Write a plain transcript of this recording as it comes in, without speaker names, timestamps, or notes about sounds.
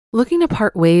Looking to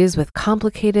part ways with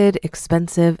complicated,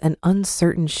 expensive, and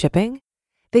uncertain shipping?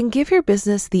 Then give your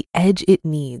business the edge it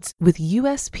needs with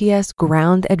USPS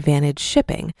Ground Advantage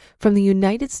shipping from the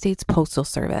United States Postal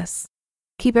Service.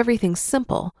 Keep everything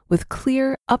simple with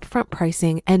clear, upfront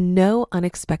pricing and no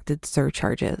unexpected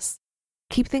surcharges.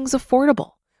 Keep things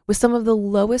affordable with some of the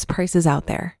lowest prices out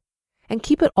there. And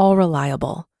keep it all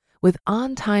reliable with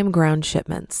on-time ground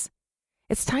shipments.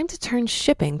 It's time to turn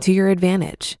shipping to your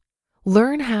advantage.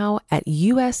 Learn how at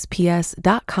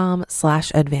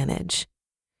USPS.com/advantage.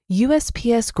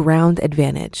 USPS Ground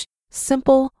Advantage.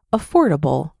 Simple,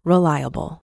 affordable,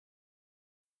 reliable.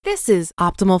 This is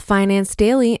Optimal Finance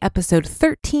Daily, episode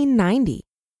 1390.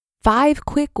 5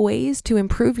 quick ways to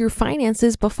improve your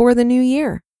finances before the new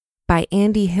year by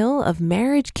Andy Hill of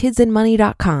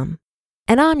MarriageKidsAndMoney.com.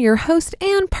 And I'm your host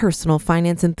and personal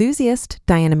finance enthusiast,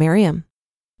 Diana Merriam.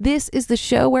 This is the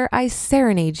show where I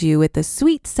serenade you with the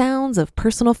sweet sounds of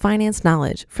personal finance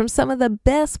knowledge from some of the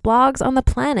best blogs on the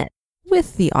planet,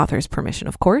 with the author's permission,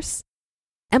 of course.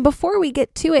 And before we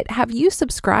get to it, have you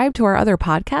subscribed to our other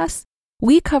podcasts?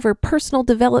 We cover personal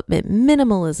development,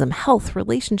 minimalism, health,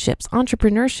 relationships,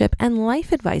 entrepreneurship, and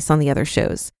life advice on the other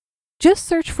shows. Just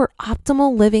search for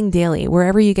Optimal Living Daily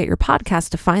wherever you get your podcasts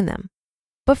to find them.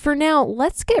 But for now,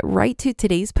 let's get right to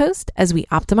today's post as we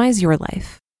optimize your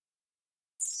life.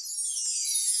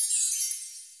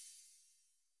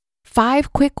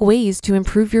 5 quick ways to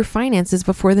improve your finances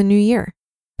before the new year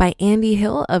by Andy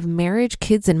Hill of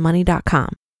MarriageKidsAndMoney.com.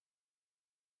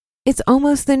 It's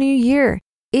almost the new year.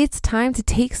 It's time to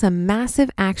take some massive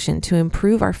action to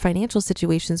improve our financial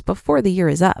situations before the year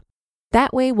is up.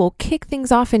 That way, we'll kick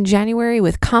things off in January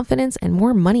with confidence and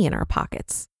more money in our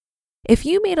pockets. If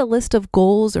you made a list of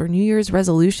goals or New Year's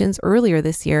resolutions earlier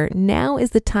this year, now is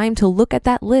the time to look at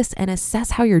that list and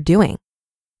assess how you're doing.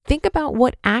 Think about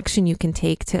what action you can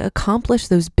take to accomplish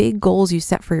those big goals you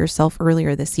set for yourself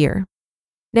earlier this year.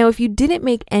 Now, if you didn't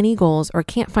make any goals or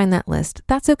can't find that list,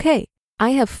 that's okay. I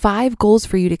have 5 goals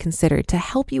for you to consider to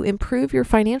help you improve your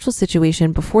financial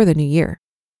situation before the new year.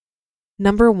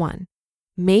 Number 1,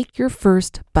 make your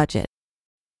first budget.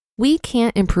 We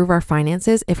can't improve our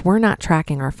finances if we're not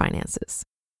tracking our finances.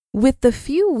 With the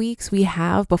few weeks we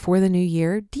have before the new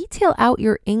year, detail out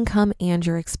your income and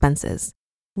your expenses.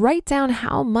 Write down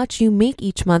how much you make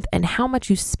each month and how much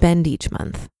you spend each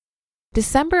month.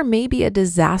 December may be a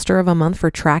disaster of a month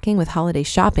for tracking with holiday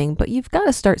shopping, but you've got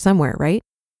to start somewhere, right?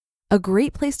 A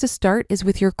great place to start is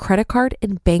with your credit card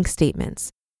and bank statements.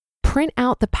 Print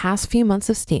out the past few months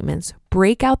of statements,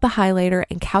 break out the highlighter,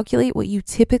 and calculate what you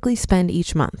typically spend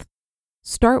each month.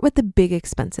 Start with the big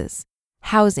expenses: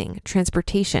 housing,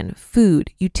 transportation, food,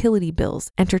 utility bills,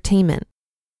 entertainment.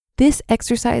 This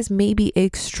exercise may be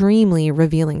extremely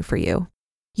revealing for you.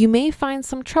 You may find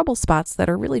some trouble spots that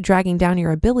are really dragging down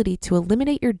your ability to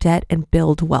eliminate your debt and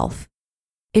build wealth.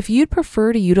 If you'd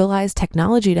prefer to utilize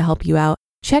technology to help you out,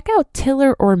 check out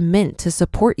Tiller or Mint to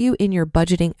support you in your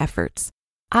budgeting efforts.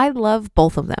 I love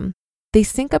both of them. They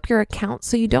sync up your account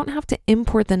so you don't have to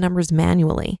import the numbers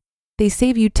manually. They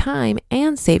save you time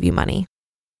and save you money.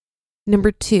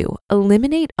 Number 2,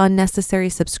 eliminate unnecessary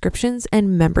subscriptions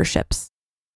and memberships.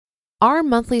 Our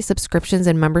monthly subscriptions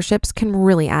and memberships can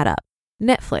really add up.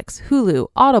 Netflix, Hulu,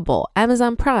 Audible,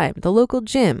 Amazon Prime, the local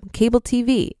gym, cable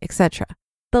TV, etc.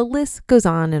 The list goes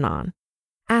on and on.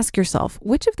 Ask yourself,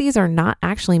 which of these are not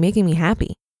actually making me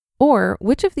happy? Or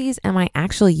which of these am I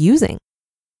actually using?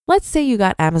 Let's say you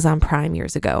got Amazon Prime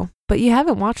years ago, but you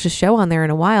haven't watched a show on there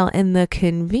in a while, and the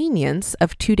convenience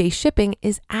of 2-day shipping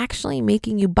is actually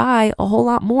making you buy a whole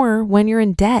lot more when you're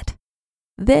in debt.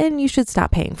 Then you should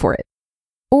stop paying for it.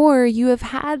 Or you have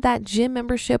had that gym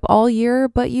membership all year,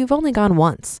 but you've only gone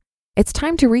once. It's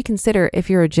time to reconsider if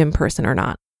you're a gym person or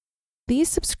not. These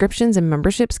subscriptions and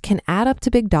memberships can add up to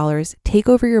big dollars, take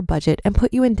over your budget, and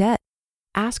put you in debt.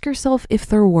 Ask yourself if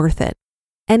they're worth it.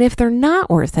 And if they're not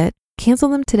worth it, cancel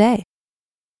them today.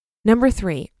 Number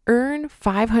 3, earn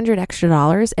 $500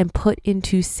 extra and put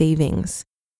into savings.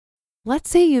 Let's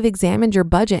say you've examined your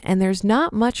budget and there's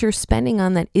not much you're spending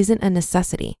on that isn't a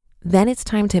necessity. Then it's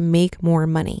time to make more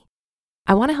money.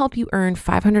 I want to help you earn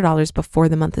 $500 before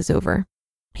the month is over.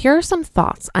 Here are some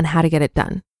thoughts on how to get it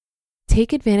done.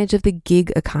 Take advantage of the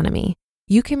gig economy.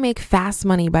 You can make fast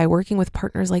money by working with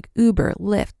partners like Uber,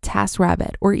 Lyft,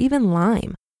 TaskRabbit, or even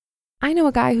Lime. I know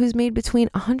a guy who's made between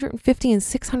 $150 and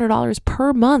 $600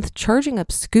 per month charging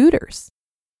up scooters.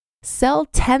 Sell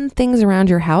 10 things around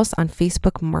your house on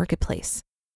Facebook Marketplace.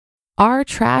 Our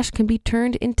trash can be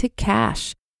turned into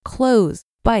cash. Clothes,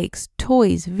 bikes,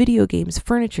 toys, video games,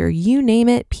 furniture, you name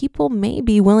it, people may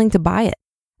be willing to buy it,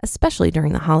 especially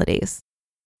during the holidays.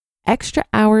 extra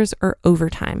hours or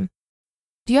overtime.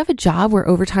 Do you have a job where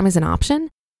overtime is an option?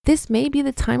 This may be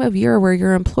the time of year where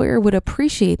your employer would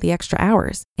appreciate the extra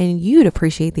hours and you'd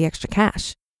appreciate the extra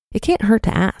cash. It can't hurt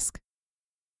to ask.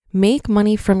 Make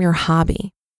money from your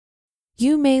hobby.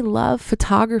 You may love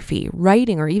photography,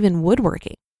 writing, or even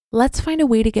woodworking. Let's find a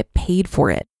way to get paid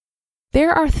for it.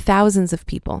 There are thousands of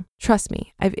people, trust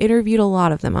me, I've interviewed a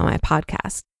lot of them on my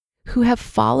podcast, who have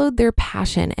followed their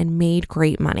passion and made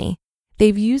great money.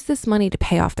 They've used this money to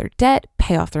pay off their debt,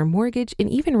 pay off their mortgage, and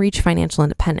even reach financial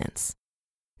independence.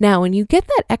 Now, when you get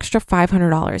that extra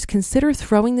 $500, consider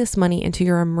throwing this money into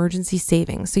your emergency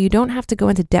savings so you don't have to go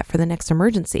into debt for the next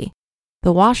emergency.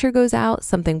 The washer goes out,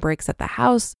 something breaks at the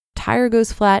house, tire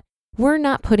goes flat. We're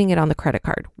not putting it on the credit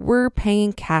card. We're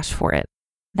paying cash for it.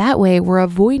 That way, we're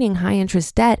avoiding high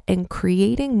interest debt and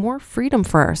creating more freedom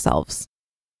for ourselves.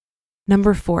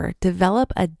 Number 4,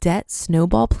 develop a debt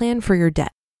snowball plan for your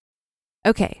debt.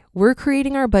 Okay, we're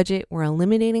creating our budget, we're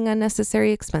eliminating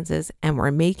unnecessary expenses, and we're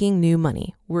making new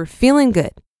money. We're feeling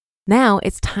good. Now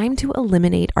it's time to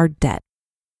eliminate our debt.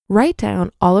 Write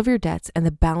down all of your debts and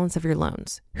the balance of your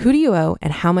loans. Who do you owe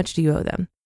and how much do you owe them?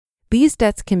 These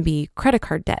debts can be credit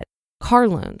card debt, car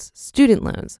loans, student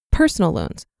loans, personal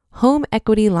loans, home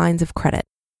equity lines of credit.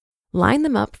 Line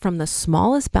them up from the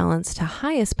smallest balance to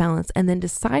highest balance and then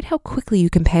decide how quickly you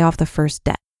can pay off the first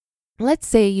debt. Let's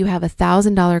say you have a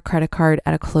 $1,000 credit card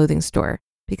at a clothing store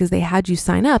because they had you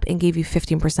sign up and gave you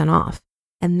 15% off,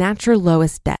 and that's your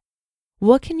lowest debt.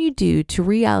 What can you do to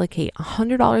reallocate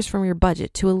 $100 from your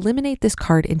budget to eliminate this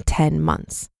card in 10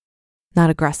 months?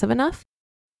 Not aggressive enough?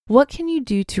 What can you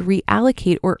do to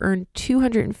reallocate or earn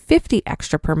 $250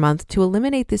 extra per month to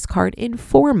eliminate this card in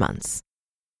 4 months?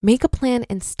 Make a plan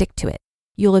and stick to it.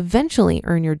 You'll eventually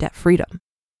earn your debt freedom.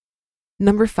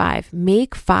 Number 5,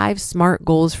 make 5 SMART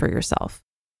goals for yourself.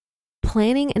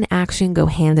 Planning and action go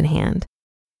hand in hand.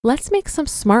 Let's make some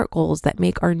SMART goals that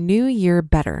make our new year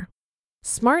better.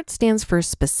 SMART stands for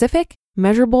specific,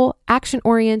 measurable,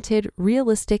 action-oriented,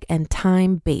 realistic, and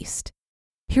time-based.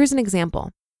 Here's an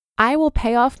example. I will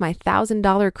pay off my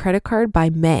 $1,000 credit card by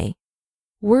May.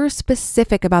 We're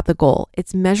specific about the goal.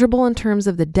 It's measurable in terms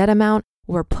of the debt amount.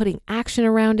 We're putting action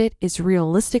around it. It's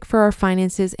realistic for our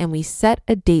finances, and we set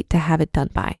a date to have it done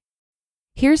by.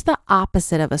 Here's the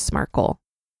opposite of a SMART goal.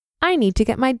 I need to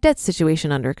get my debt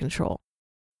situation under control.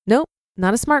 Nope,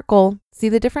 not a SMART goal. See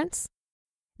the difference?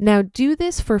 Now do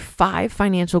this for 5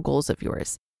 financial goals of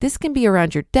yours. This can be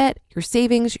around your debt, your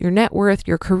savings, your net worth,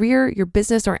 your career, your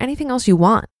business, or anything else you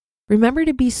want. Remember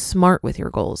to be smart with your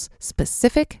goals.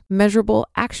 Specific, measurable,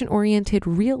 action-oriented,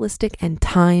 realistic, and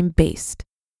time-based.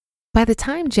 By the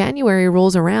time January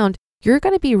rolls around, you're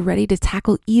going to be ready to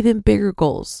tackle even bigger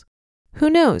goals. Who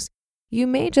knows? You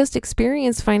may just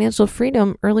experience financial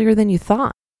freedom earlier than you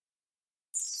thought.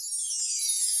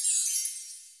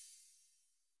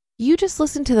 You just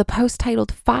listened to the post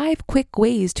titled 5 Quick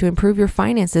Ways to Improve Your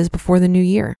Finances Before the New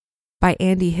Year by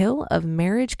Andy Hill of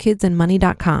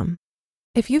MarriageKidsAndMoney.com.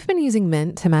 If you've been using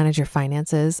Mint to manage your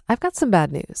finances, I've got some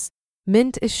bad news.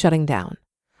 Mint is shutting down.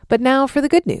 But now for the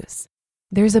good news.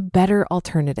 There's a better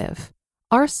alternative.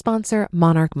 Our sponsor,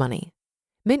 Monarch Money.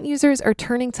 Mint users are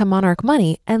turning to Monarch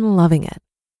Money and loving it.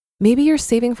 Maybe you're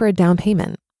saving for a down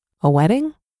payment, a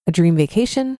wedding, a dream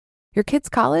vacation, your kid's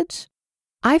college.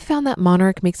 I've found that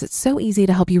Monarch makes it so easy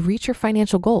to help you reach your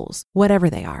financial goals, whatever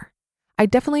they are. I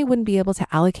definitely wouldn't be able to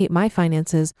allocate my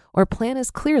finances or plan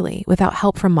as clearly without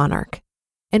help from Monarch.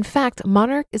 In fact,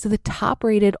 Monarch is the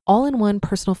top-rated all-in-one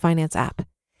personal finance app.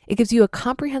 It gives you a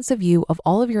comprehensive view of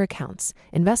all of your accounts,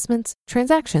 investments,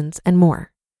 transactions, and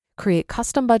more. Create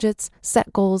custom budgets,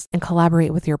 set goals, and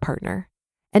collaborate with your partner.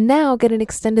 And now get an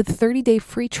extended 30-day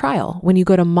free trial when you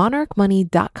go to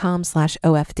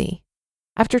monarchmoney.com/OFD.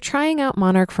 After trying out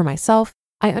Monarch for myself,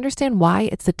 I understand why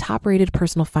it's the top-rated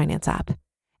personal finance app.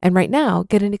 And right now,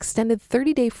 get an extended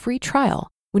 30-day free trial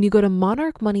when you go to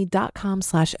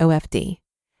monarchmoney.com/OFD.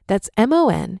 That's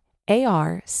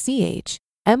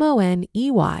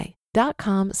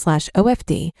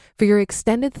monarchmoney.com/OFD for your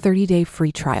extended 30-day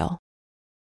free trial.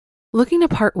 Looking to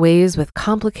part ways with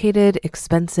complicated,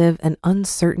 expensive, and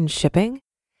uncertain shipping?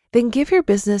 Then give your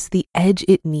business the edge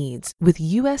it needs with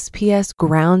USPS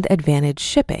Ground Advantage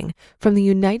shipping from the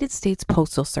United States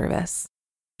Postal Service.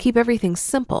 Keep everything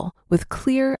simple with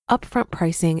clear, upfront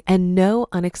pricing and no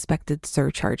unexpected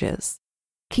surcharges.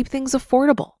 Keep things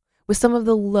affordable with some of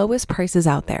the lowest prices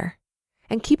out there.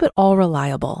 And keep it all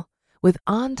reliable with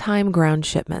on-time ground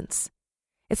shipments.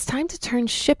 It's time to turn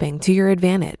shipping to your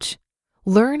advantage.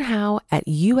 Learn how at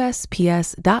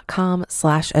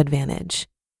USPS.com/advantage.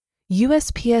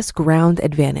 USPS Ground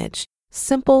Advantage.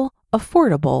 Simple,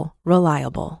 affordable,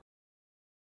 reliable.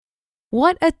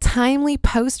 What a timely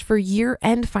post for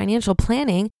year-end financial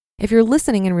planning. If you're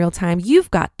listening in real time,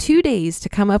 you've got 2 days to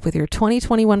come up with your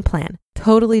 2021 plan.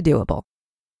 Totally doable.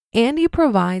 Andy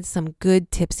provides some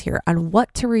good tips here on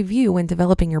what to review when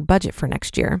developing your budget for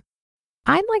next year.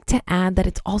 I'd like to add that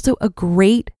it's also a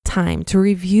great time to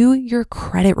review your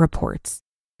credit reports.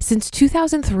 Since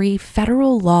 2003,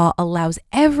 federal law allows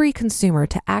every consumer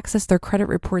to access their credit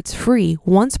reports free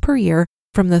once per year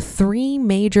from the 3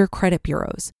 major credit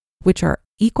bureaus, which are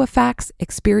Equifax,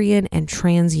 Experian, and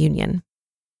TransUnion.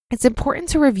 It's important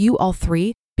to review all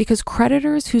 3 because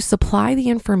creditors who supply the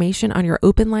information on your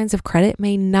open lines of credit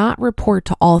may not report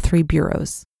to all 3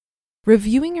 bureaus.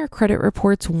 Reviewing your credit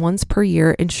reports once per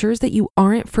year ensures that you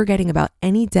aren't forgetting about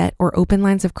any debt or open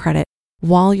lines of credit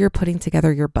while you're putting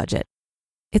together your budget.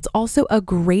 It's also a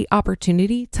great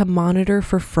opportunity to monitor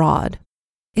for fraud.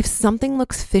 If something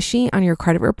looks fishy on your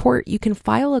credit report, you can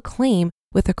file a claim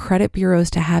with the credit bureaus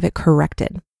to have it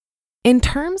corrected. In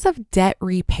terms of debt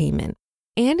repayment,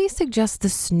 Andy suggests the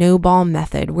snowball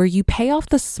method where you pay off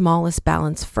the smallest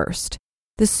balance first.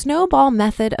 The snowball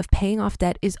method of paying off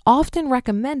debt is often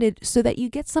recommended so that you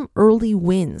get some early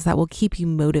wins that will keep you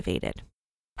motivated.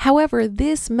 However,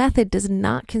 this method does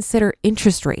not consider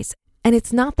interest rates, and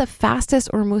it's not the fastest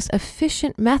or most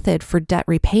efficient method for debt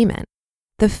repayment.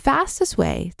 The fastest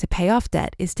way to pay off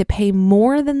debt is to pay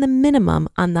more than the minimum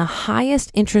on the highest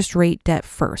interest rate debt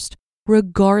first,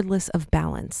 regardless of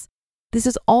balance. This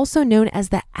is also known as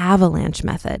the avalanche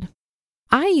method.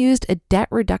 I used a debt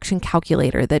reduction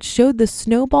calculator that showed the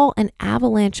snowball and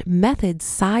avalanche methods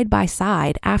side by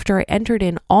side after I entered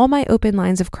in all my open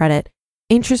lines of credit,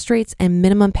 interest rates, and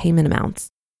minimum payment amounts.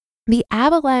 The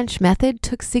avalanche method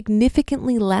took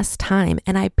significantly less time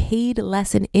and I paid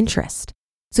less in interest.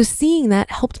 So seeing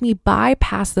that helped me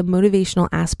bypass the motivational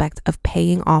aspect of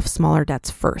paying off smaller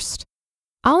debts first.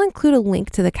 I'll include a link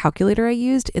to the calculator I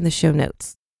used in the show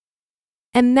notes.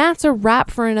 And that's a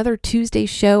wrap for another Tuesday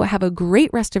show. Have a great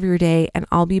rest of your day, and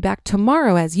I'll be back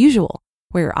tomorrow as usual,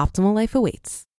 where your optimal life awaits.